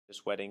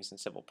weddings and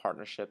civil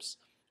partnerships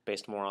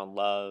based more on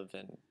love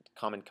and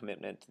common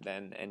commitment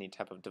than any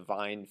type of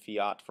divine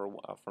fiat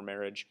for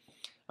marriage.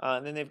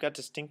 And then they've got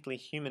distinctly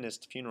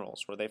humanist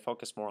funerals where they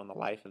focus more on the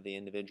life of the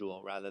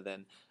individual rather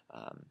than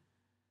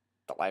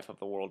the life of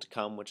the world to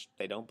come, which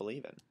they don't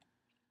believe in.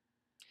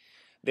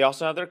 They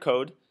also have their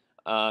code,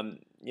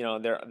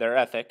 their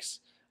ethics.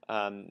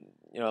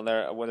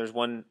 There's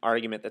one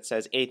argument that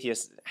says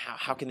atheists,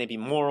 how can they be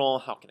moral?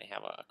 How can they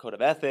have a code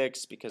of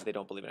ethics? Because they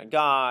don't believe in a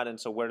God. And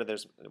so where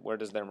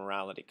does their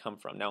morality come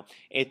from? Now,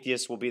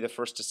 atheists will be the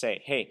first to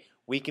say, hey,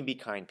 we can be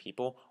kind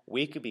people.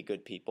 We could be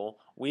good people.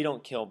 We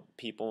don't kill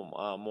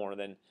people more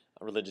than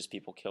religious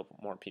people kill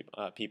more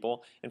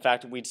people. In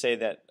fact, we'd say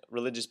that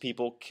religious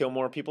people kill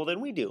more people than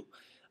we do.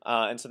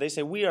 And so they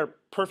say we are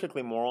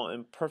perfectly moral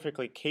and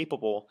perfectly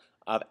capable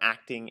of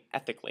acting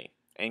ethically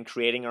and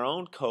creating our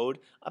own code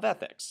of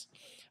ethics.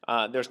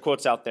 There's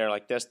quotes out there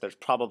like this: there's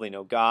probably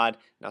no God,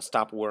 now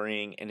stop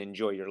worrying and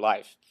enjoy your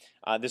life.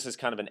 This is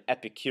kind of an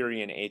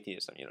Epicurean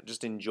atheism,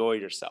 just enjoy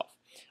yourself.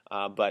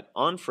 But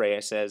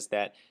Onfray says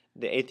that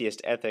the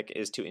atheist ethic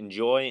is to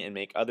enjoy and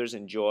make others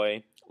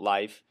enjoy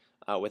life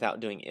without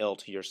doing ill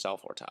to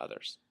yourself or to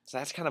others. So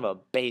that's kind of a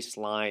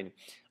baseline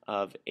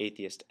of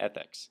atheist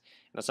ethics.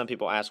 Now, some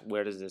people ask,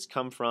 where does this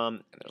come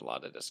from? And there's a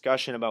lot of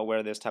discussion about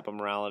where this type of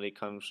morality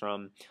comes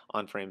from.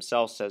 Onfray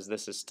himself says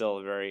this is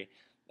still the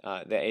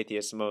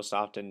atheists most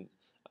often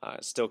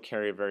still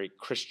carry a very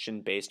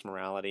Christian-based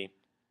morality.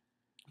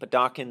 But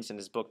Dawkins, in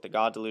his book, The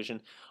God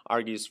Delusion,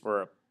 argues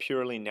for a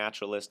purely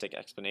naturalistic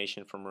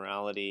explanation for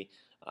morality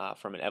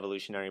from an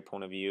evolutionary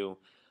point of view.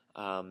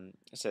 It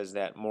says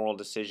that moral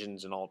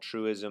decisions and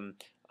altruism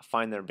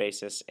find their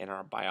basis in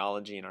our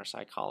biology and our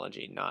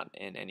psychology, not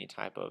in any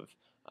type of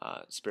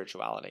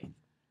spirituality.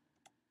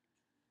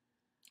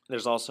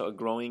 There's also a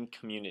growing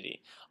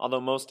community.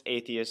 Although most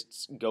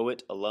atheists go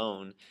it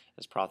alone,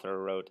 as Prothero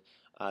wrote,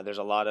 there's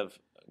a lot of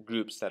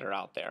groups that are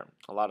out there,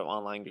 a lot of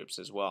online groups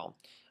as well.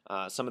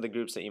 Some of the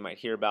groups that you might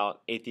hear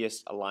about: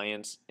 Atheist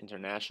Alliance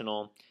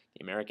International,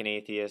 the American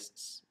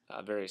Atheists,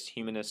 various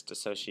humanist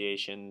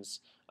associations,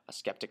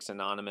 Skeptics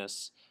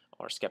Anonymous,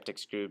 or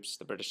skeptics groups,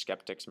 the British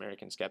Skeptics,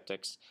 American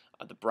Skeptics,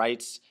 the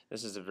Brights.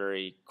 This is a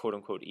very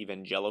quote-unquote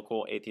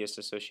evangelical atheist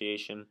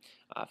association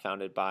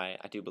founded by,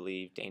 I do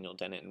believe, Daniel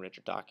Dennett and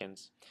Richard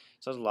Dawkins.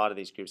 So there's a lot of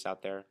these groups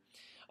out there.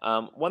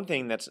 One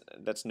thing that's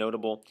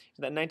notable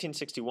is that in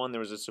 1961 there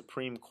was a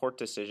Supreme Court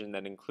decision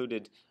that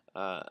included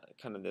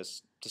kind of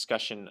this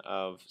discussion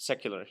of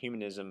secular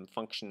humanism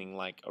functioning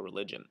like a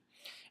religion.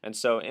 And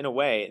so, in a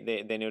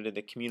way, they noted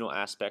the communal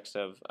aspects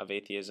of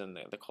atheism,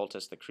 the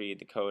cultus, the creed,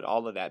 the code,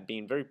 all of that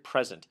being very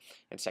present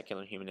in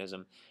secular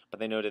humanism. But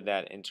they noted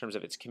that in terms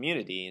of its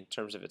community, in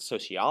terms of its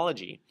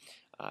sociology,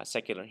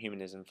 secular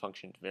humanism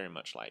functioned very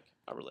much like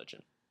a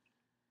religion.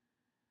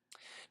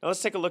 Now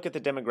let's take a look at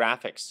the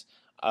demographics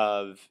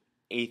of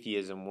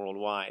atheism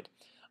worldwide.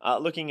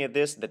 Looking at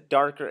this, the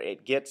darker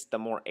it gets, the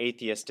more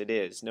atheist it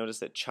is. Notice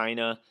that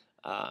China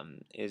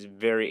is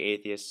very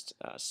atheist.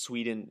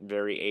 Sweden,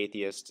 very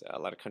atheist. A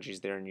lot of countries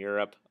there in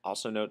Europe.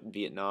 Also note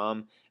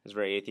Vietnam is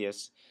very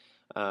atheist.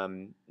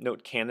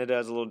 Note Canada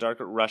is a little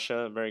darker.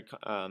 Russia,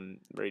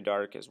 very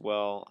dark as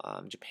well.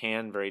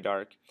 Japan, very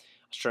dark.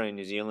 Australia and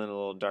New Zealand, a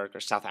little darker.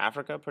 South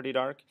Africa, pretty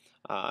dark.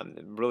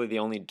 Really the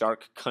only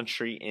dark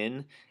country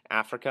in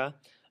Africa.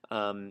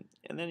 And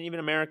then even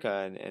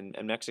America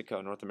and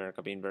Mexico, North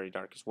America being very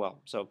dark as well.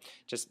 So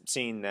just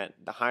seeing that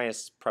the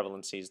highest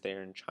prevalency is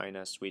there in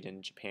China,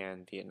 Sweden,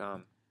 Japan,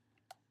 Vietnam.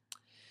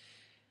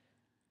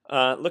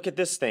 Look at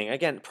this thing.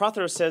 Again,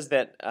 Prothero says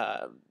that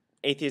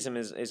atheism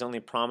is only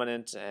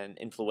prominent and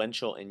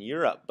influential in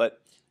Europe.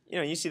 But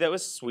you see that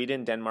with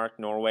Sweden, Denmark,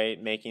 Norway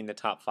making the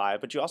top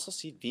 5. But you also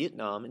see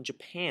Vietnam and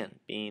Japan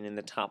being in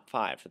the top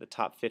 5 for the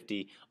top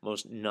 50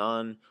 most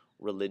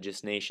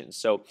non-religious nations.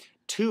 So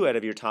 2 out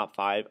of your top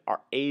 5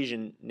 are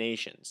Asian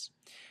nations.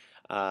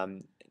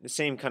 The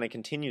same kind of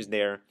continues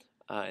there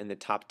in the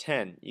top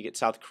 10. You get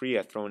South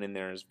Korea thrown in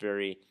there as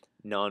very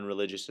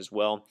non-religious as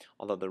well,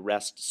 although the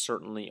rest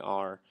certainly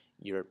are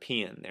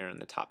European there in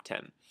the top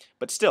 10.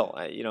 But still,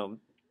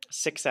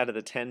 6 out of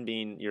the 10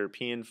 being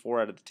European,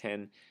 4 out of the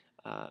 10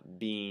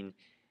 being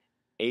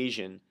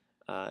Asian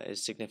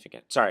is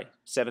significant. Sorry,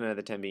 7 out of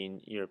the 10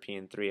 being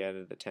European, 3 out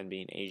of the 10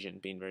 being Asian,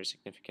 being very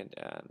significant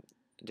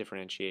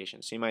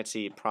differentiation. So you might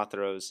see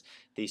Prothero's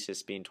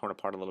thesis being torn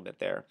apart a little bit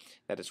there,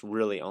 that it's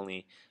really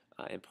only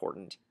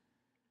important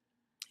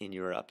in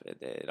Europe.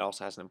 It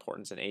also has an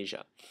importance in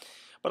Asia.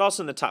 But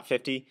also in the top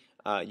 50,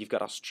 you've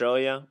got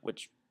Australia,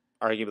 which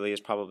arguably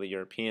is probably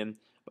European,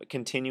 but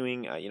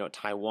continuing,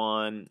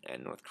 Taiwan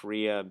and North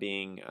Korea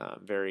being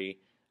very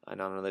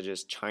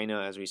non-religious,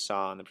 China, as we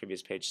saw on the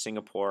previous page,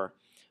 Singapore,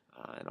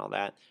 and all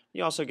that.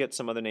 You also get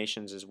some other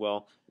nations as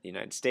well. The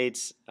United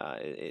States,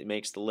 it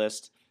makes the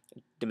list.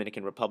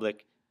 Dominican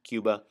Republic,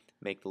 Cuba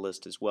make the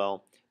list as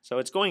well. So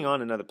it's going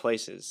on in other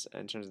places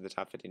in terms of the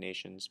top 50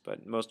 nations,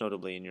 but most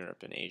notably in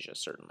Europe and Asia,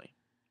 certainly.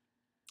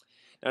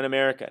 Now in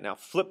America, now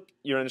flip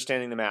your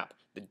understanding of the map.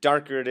 The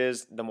darker it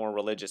is, the more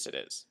religious it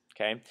is.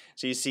 Okay,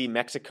 so you see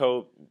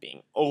Mexico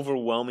being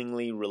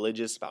overwhelmingly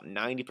religious, about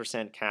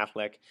 90%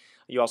 Catholic.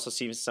 You also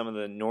see some of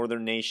the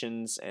northern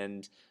nations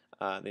and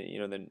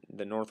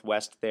the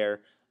Northwest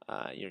there,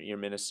 your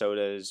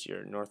Minnesotas,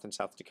 your North and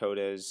South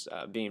Dakotas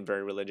being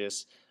very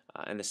religious,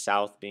 and the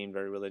South being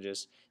very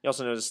religious. You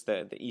also notice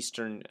the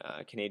Eastern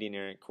Canadian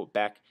area,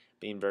 Quebec,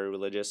 being very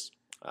religious,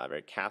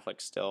 very Catholic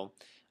still.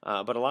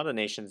 But a lot of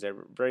nations,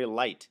 they're very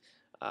light.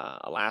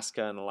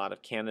 Alaska and a lot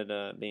of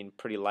Canada being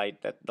pretty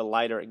light. That the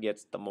lighter it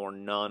gets, the more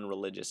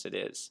non-religious it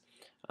is.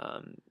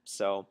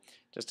 So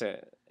just an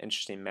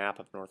interesting map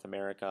of North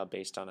America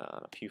based on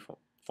a Pew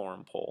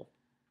Forum poll.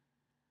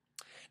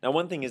 Now,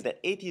 one thing is that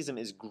atheism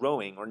is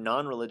growing, or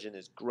non-religion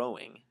is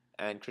growing,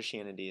 and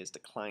Christianity is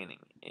declining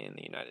in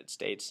the United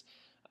States.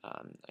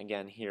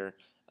 Again, here,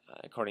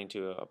 according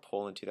to a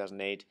poll in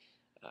 2008,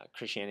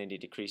 Christianity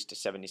decreased to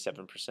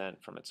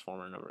 77% from its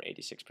former number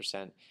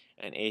 86%,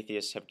 and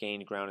atheists have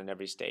gained ground in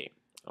every state,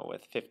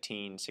 with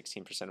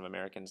 16% of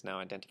Americans now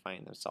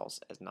identifying themselves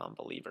as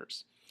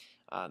non-believers.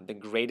 The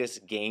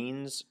greatest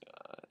gains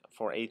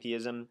for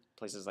atheism,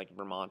 places like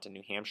Vermont and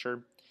New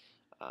Hampshire.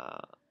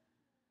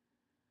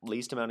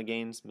 Least amount of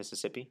gains,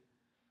 Mississippi.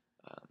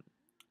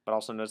 But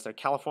also notice that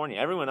California.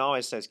 Everyone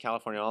always says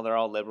California, oh, they're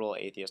all liberal,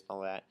 atheist, and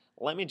all that.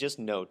 Let me just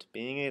note,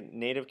 being a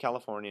native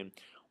Californian,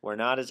 we're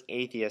not as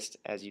atheist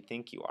as you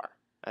think you are,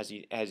 as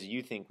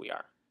you think we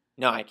are.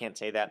 No, I can't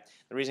say that.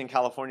 The reason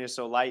California is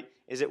so light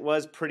is it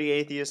was pretty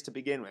atheist to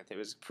begin with. It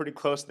was pretty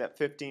close to that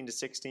 15 to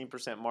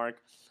 16%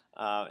 mark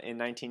in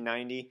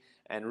 1990,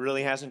 and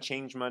really hasn't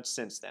changed much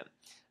since then.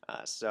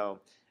 So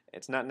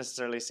it's not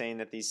necessarily saying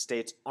that these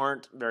states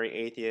aren't very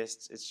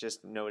atheists. It's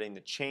just noting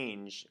the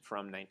change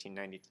from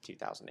 1990 to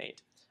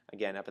 2008.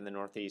 Again, up in the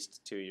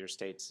Northeast, two of your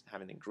states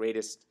having the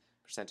greatest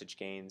percentage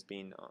gains,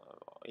 being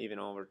even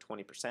over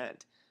 20%,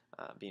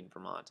 being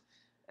Vermont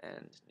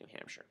and New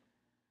Hampshire.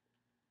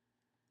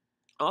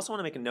 I also want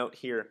to make a note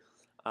here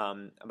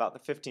about the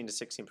 15 to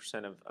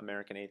 16% of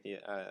American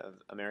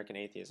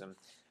atheism.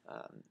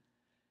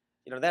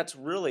 That's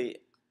really,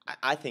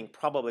 I think,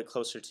 probably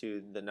closer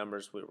to the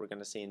numbers we're going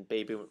to see in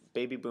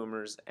baby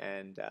boomers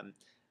and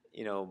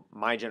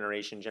my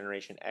generation,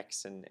 Generation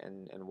X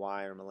and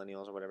Y, or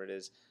millennials, or whatever it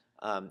is,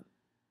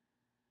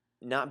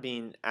 not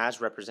being as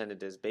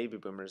represented as baby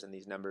boomers in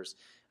these numbers.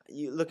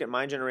 You look at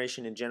my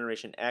generation and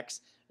Generation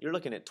X, you're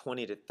looking at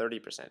 20 to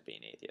 30%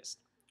 being atheist.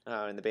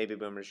 And the baby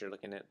boomers, you're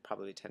looking at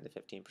probably 10 to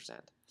 15%.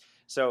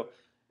 So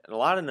in a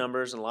lot of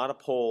numbers and a lot of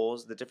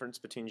polls, the difference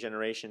between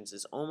generations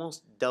is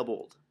almost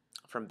doubled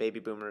from baby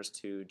boomers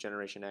to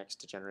Generation X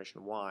to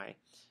Generation Y.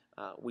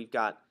 We've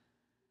got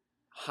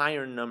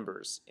higher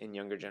numbers in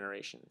younger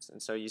generations.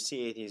 And so you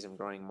see atheism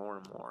growing more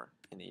and more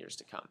in the years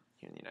to come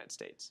here in the United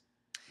States.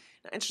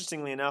 Now,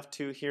 interestingly enough,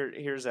 too,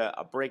 here's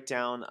a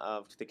breakdown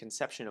of the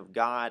conception of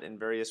God in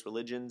various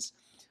religions.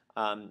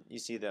 You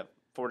see the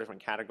 4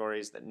 different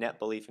categories: the net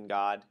belief in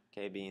God,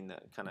 okay, being the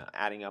kind of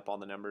adding up all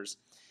the numbers,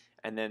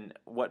 and then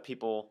what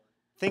people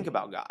think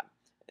about God.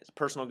 Is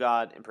personal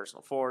God,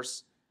 impersonal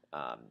force,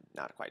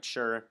 not quite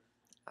sure.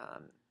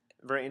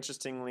 Very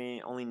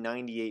interestingly, only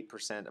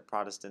 98% of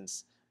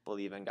Protestants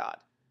believe in God,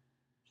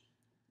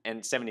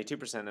 and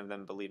 72% of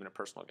them believe in a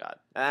personal God.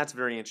 Now, that's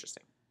very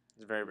interesting.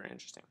 It's very, very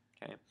interesting.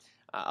 Okay,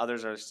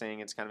 others are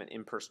saying it's kind of an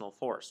impersonal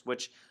force,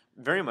 which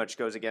very much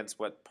goes against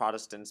what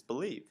Protestants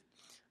believe.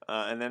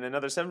 And then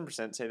another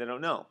 7% say they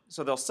don't know.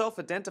 So they'll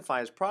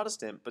self-identify as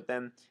Protestant, but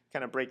then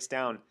kind of breaks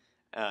down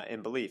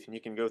in belief. And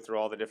you can go through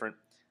all the different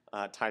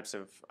types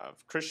of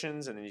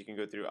Christians, and then you can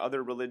go through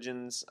other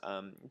religions,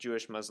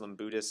 Jewish, Muslim,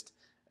 Buddhist,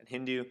 and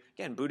Hindu.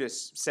 Again,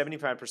 Buddhists,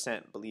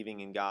 75% believing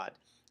in God.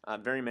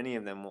 Very many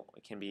of them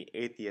can be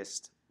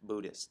atheist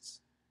Buddhists,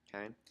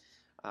 okay,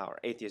 or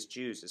atheist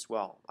Jews as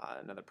well,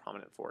 another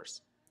prominent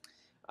force.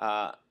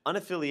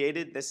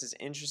 Unaffiliated, this is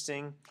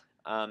interesting.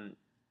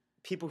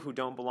 People who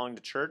don't belong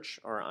to church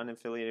or are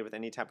unaffiliated with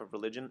any type of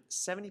religion,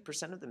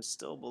 70% of them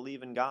still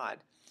believe in God.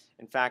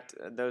 In fact,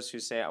 those who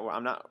say, well,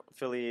 I'm not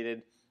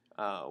affiliated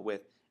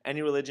with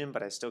any religion,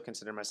 but I still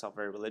consider myself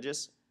very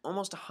religious,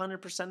 almost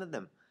 100% of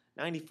them,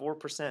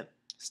 94%,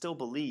 still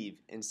believe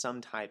in some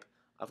type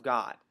of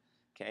God.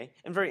 Okay?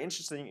 And very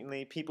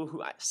interestingly, people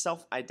who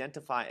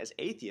self-identify as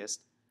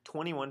atheist,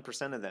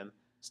 21% of them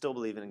still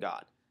believe in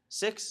God.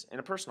 6 in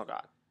a personal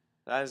God.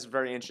 That is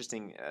very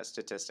interesting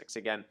statistics.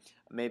 Again,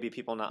 maybe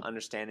people not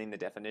understanding the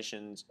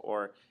definitions,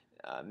 or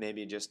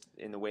maybe just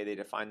in the way they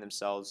define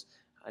themselves,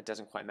 it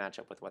doesn't quite match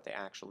up with what they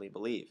actually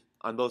believe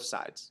on both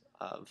sides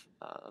of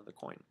the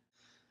coin.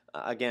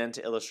 Again,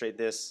 to illustrate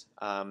this,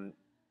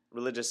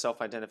 religious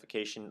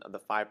self-identification of the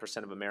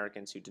 5% of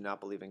Americans who do not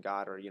believe in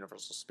God or a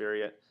universal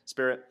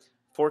spirit,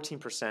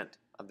 14%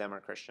 of them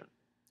are Christian.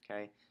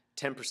 Okay,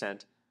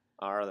 10%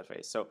 are other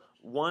faiths. So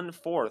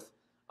 1/4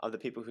 of the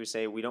people who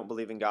say we don't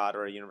believe in God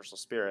or a universal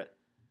spirit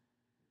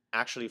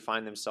actually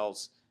find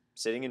themselves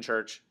sitting in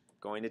church,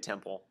 going to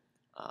temple,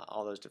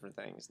 all those different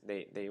things.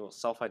 They will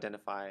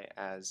self-identify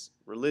as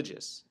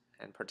religious,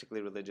 and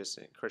particularly religious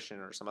Christian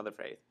or some other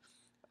faith,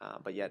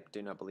 but yet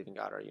do not believe in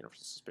God or a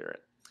universal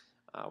spirit.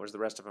 whereas the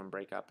rest of them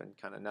break up in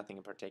kind of nothing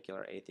in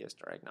particular,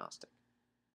 atheist or agnostic.